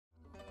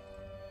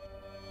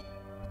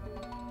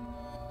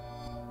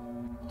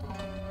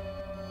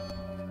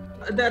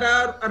there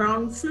are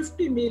around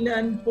 50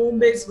 million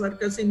home-based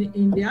workers in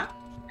India.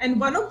 And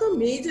one of the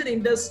major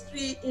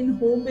industry in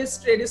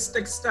home-based trade is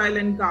textile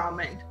and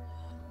garment.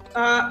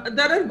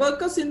 There are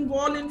workers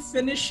involved in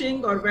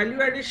finishing or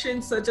value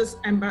addition, such as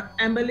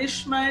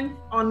embellishment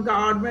on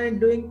garment,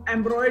 doing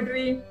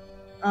embroidery,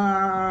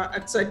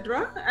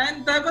 etc.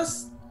 And there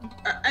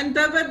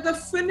were the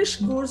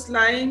finished goods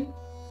lying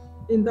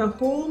in the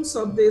homes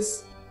of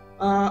these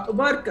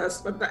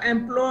workers, but the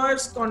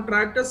employers,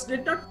 contractors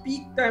did not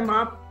pick them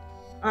up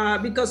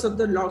because of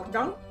the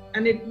lockdown,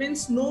 and it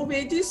means no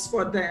wages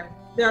for them.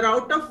 They are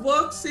out of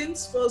work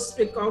since first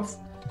week of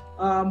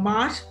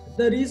March.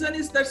 The reason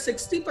is that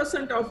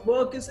 60% of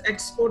work is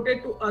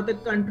exported to other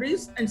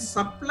countries, and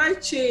supply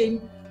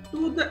chain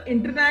to the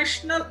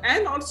international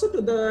and also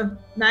to the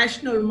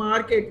national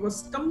market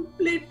was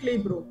completely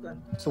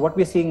broken. So what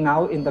we're seeing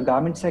now in the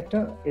garment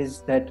sector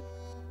is that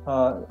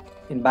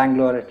in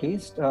Bangalore at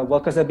least,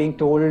 workers are being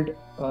told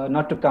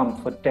not to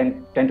come for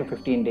 10 to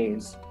 15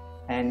 days.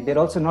 And they're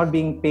also not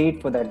being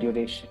paid for that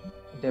duration.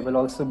 There will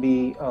also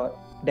be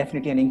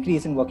definitely an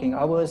increase in working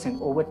hours and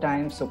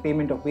overtime. So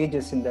payment of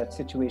wages in that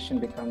situation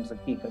becomes a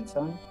key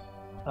concern.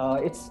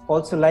 It's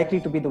also likely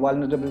to be the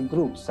vulnerable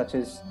groups such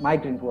as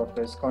migrant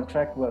workers,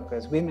 contract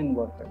workers, women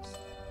workers,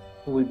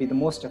 who will be the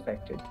most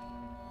affected.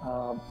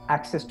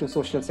 Access to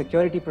social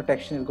security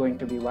protection is going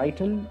to be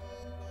vital.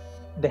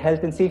 The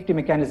health and safety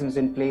mechanisms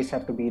in place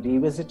have to be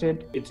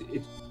revisited.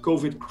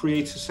 COVID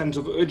creates a sense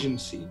of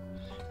urgency.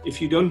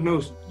 If you don't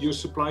know your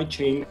supply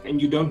chain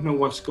and you don't know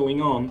what's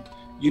going on,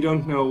 you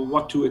don't know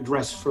what to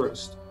address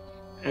first.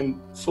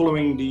 And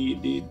following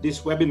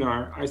this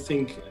webinar, I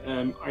think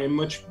I am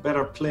much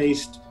better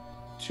placed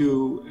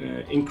to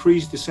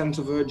increase the sense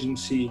of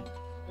urgency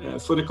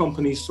for the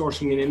companies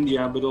sourcing in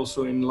India, but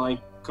also in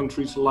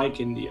countries like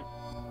India.